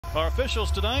Our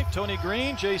officials tonight, Tony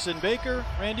Green, Jason Baker,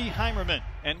 Randy Heimerman.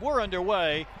 And we're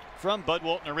underway from Bud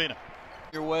Walton Arena.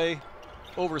 Your way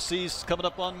overseas coming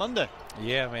up on Monday.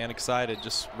 Yeah, man, excited.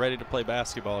 Just ready to play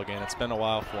basketball again. It's been a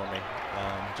while for me.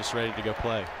 Just ready to go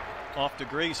play. Off to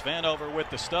Greece, Vanover with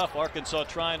the stuff. Arkansas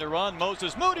trying to run.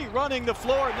 Moses Moody running the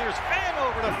floor, and there's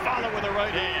Vanover to follow with a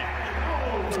right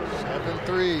hand.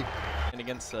 7-3. And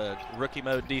against rookie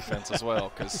mode defense as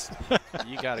well, because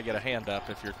you got to get a hand up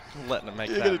if you're letting them make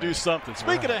that. You're going to do something.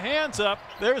 Speaking of hands up,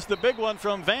 there's the big one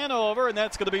from Vanover, and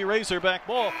that's going to be Razorback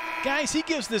ball. Guys, he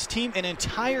gives this team an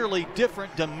entirely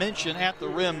different dimension at the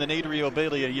rim than Adrian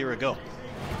Bailey a year ago.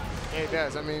 Yeah, he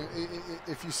does. I mean,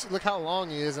 if you look how long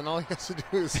he is, and all he has to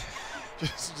do is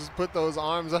just put those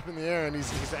arms up in the air, and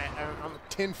he's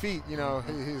 10 feet. You know,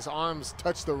 his arms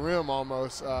touch the rim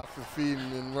almost for feet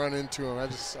and run into him.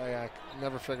 I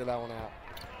never figured that one out.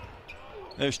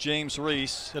 There's James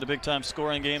Reese, had a big-time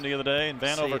scoring game the other day, and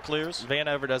Vanover clears.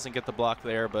 Vanover doesn't get the block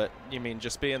there, but you mean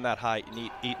just being that height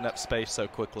and eating up space so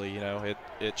quickly, you know,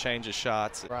 it changes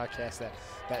shots. Broadcast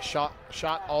that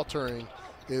shot altering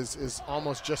is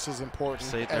almost just as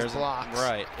important as blocks.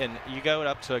 Right, and you go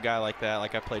up to a guy like that,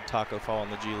 like I played taco fall in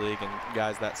the G League, and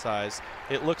guys that size,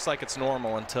 it looks like it's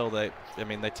normal until they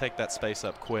take that space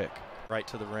up quick, right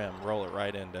to the rim, roll it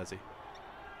right in, Desi.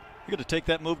 You're going to take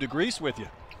that move to Greece with you.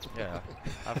 Yeah,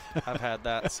 I've had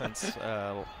that since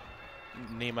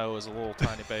Nemo was a little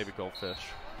tiny baby goldfish.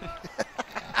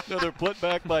 Another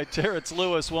putback by Terrence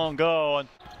Lewis won't go. And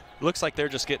looks like they're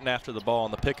just getting after the ball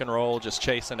in the pick and roll, just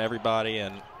chasing everybody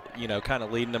and, you know, kind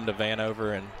of leading them to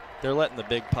Vanover, and they're letting the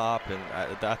big pop, and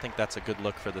I think that's a good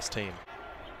look for this team.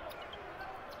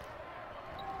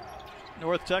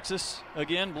 North Texas,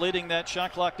 again, bleeding that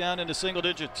shot clock down into single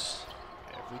digits.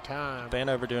 Every time.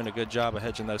 Vanover doing a good job of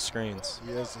hedging those screens.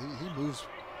 Yes, he moves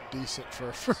decent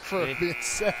for being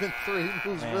 7'3". He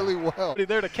moves really well. Nobody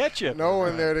there to catch you. No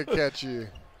one there to catch you.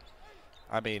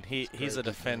 I mean, he's a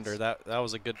defender. That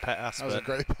was a good pass. That was a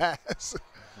great pass.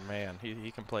 Man, he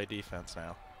can play defense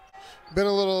now. Been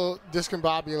a little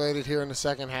discombobulated here in the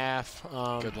second half.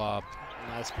 Good lob.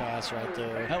 Nice pass right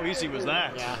there. How easy was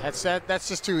that? Yeah, that's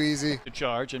just too easy. To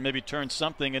charge and maybe turn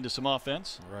something into some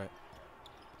offense. Right.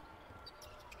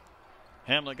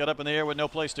 Hamlet got up in the air with no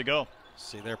place to go.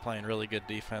 See, they're playing really good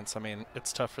defense. I mean,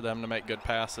 it's tough for them to make good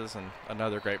passes, and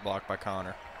another great block by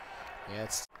Connor.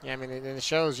 Yeah, I mean, it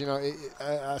shows, you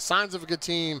know, signs of a good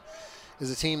team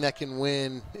is a team that can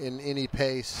win in any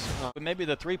pace. But maybe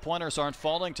the three-pointers aren't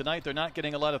falling tonight. They're not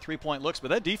getting a lot of three-point looks, but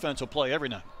that defense will play every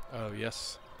night. Oh,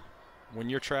 yes. When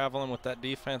you're traveling with that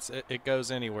defense, it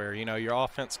goes anywhere. You know, your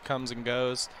offense comes and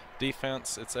goes.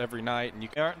 Defense, it's every night. And you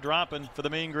aren't dropping for the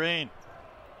Mean Green.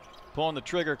 Pulling the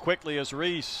trigger quickly as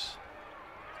Reese.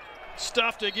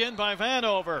 Stuffed again by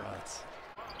Vanover. Right.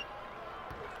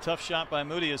 Tough shot by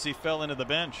Moody as he fell into the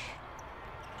bench.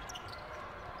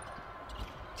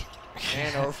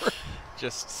 Vanover.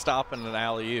 Just stopping an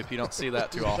alley-oop. You don't see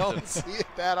that too often. You don't see it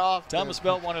that often. Thomas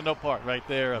Bell wanted no part right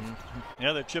there.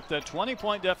 Yeah, they chipped that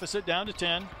 20-point deficit down to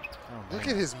 10. Oh, look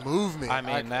at his movement. I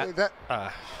mean,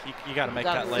 you got to make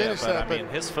that layup, but I mean,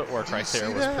 his footwork right there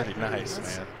was pretty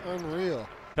nice, man. Unreal.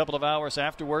 A couple of hours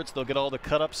afterwards, they'll get all the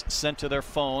cut-ups sent to their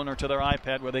phone or to their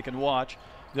iPad where they can watch.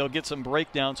 They'll get some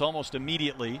breakdowns almost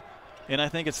immediately, and I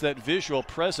think it's that visual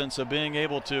presence of being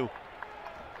able to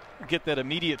get that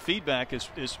immediate feedback is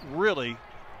really.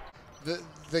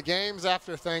 The games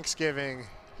after Thanksgiving,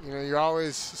 you know, you're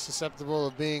always susceptible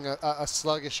of being a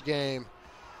sluggish game.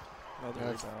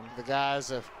 The guys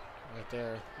have right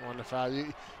there, 1 to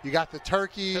 5. You got the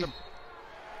turkey.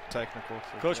 Technical.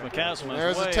 Coach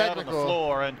McCaslin is way out on the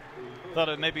floor and thought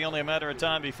it may be only a matter of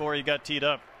time before he got teed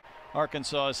up.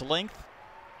 Arkansas's length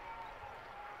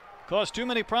caused too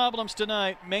many problems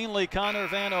tonight, mainly Connor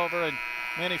Vanover. And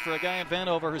Manny, for a guy in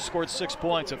Vanover who scored 6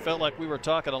 points, it felt like we were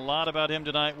talking a lot about him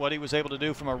tonight, what he was able to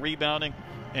do from a rebounding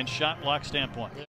and shot block standpoint.